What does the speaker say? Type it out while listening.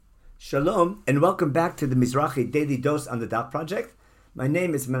Shalom, and welcome back to the Mizrahi Daily Dose on the Daf Project. My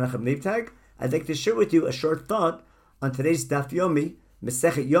name is Menachem Leibtag. I'd like to share with you a short thought on today's Daf Yomi,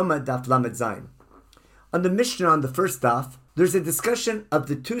 Masechet Yoma Daf Lamed Zayin. On the Mishnah on the first Daf, there's a discussion of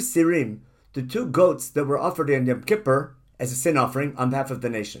the two sirim, the two goats that were offered in Yom Kippur as a sin offering on behalf of the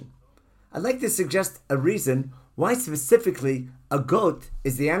nation. I'd like to suggest a reason why specifically a goat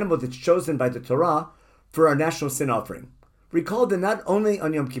is the animal that's chosen by the Torah for our national sin offering. Recall that not only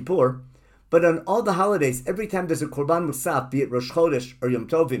on Yom Kippur, but on all the holidays, every time there's a Korban Musaf, be it Rosh Chodesh or Yom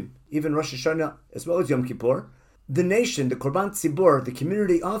Tovim, even Rosh Hashanah as well as Yom Kippur, the nation, the Korban Tzibor, the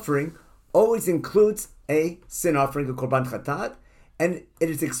community offering, always includes a sin offering, a Korban Chatat, and it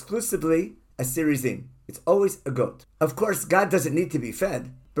is exclusively a sirizim. It's always a goat. Of course, God doesn't need to be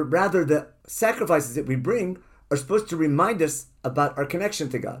fed, but rather the sacrifices that we bring are supposed to remind us about our connection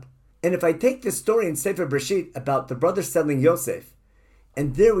to God. And if I take this story in Sefer Breshit about the brothers selling Yosef,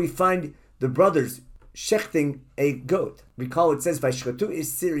 and there we find the brothers shechting a goat. Recall it says, "Vayshchetu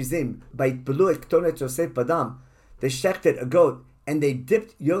is sirizim, vayitbelu et ktonet Yosef badam." They shechted a goat, and they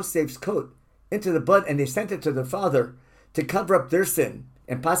dipped Yosef's coat into the blood, and they sent it to their father to cover up their sin,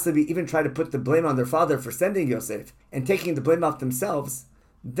 and possibly even try to put the blame on their father for sending Yosef, and taking the blame off themselves.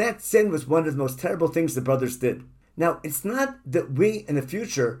 That sin was one of the most terrible things the brothers did. Now, it's not that we in the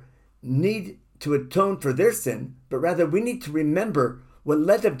future need to atone for their sin, but rather we need to remember what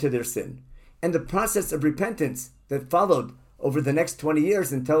led them to their sin and the process of repentance that followed over the next 20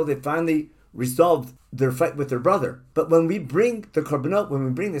 years until they finally resolved their fight with their brother. But when we bring the korbanot, when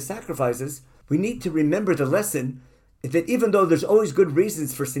we bring the sacrifices, we need to remember the lesson that even though there's always good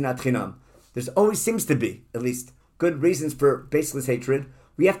reasons for sinat chinam, there's always seems to be, at least, good reasons for baseless hatred,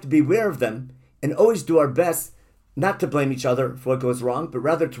 we have to be aware of them and always do our best not to blame each other for what goes wrong, but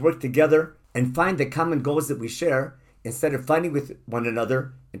rather to work together and find the common goals that we share instead of fighting with one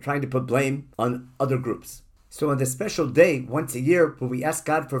another and trying to put blame on other groups. So on this special day, once a year, where we ask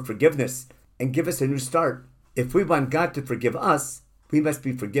God for forgiveness and give us a new start, if we want God to forgive us, we must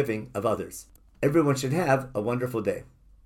be forgiving of others. Everyone should have a wonderful day.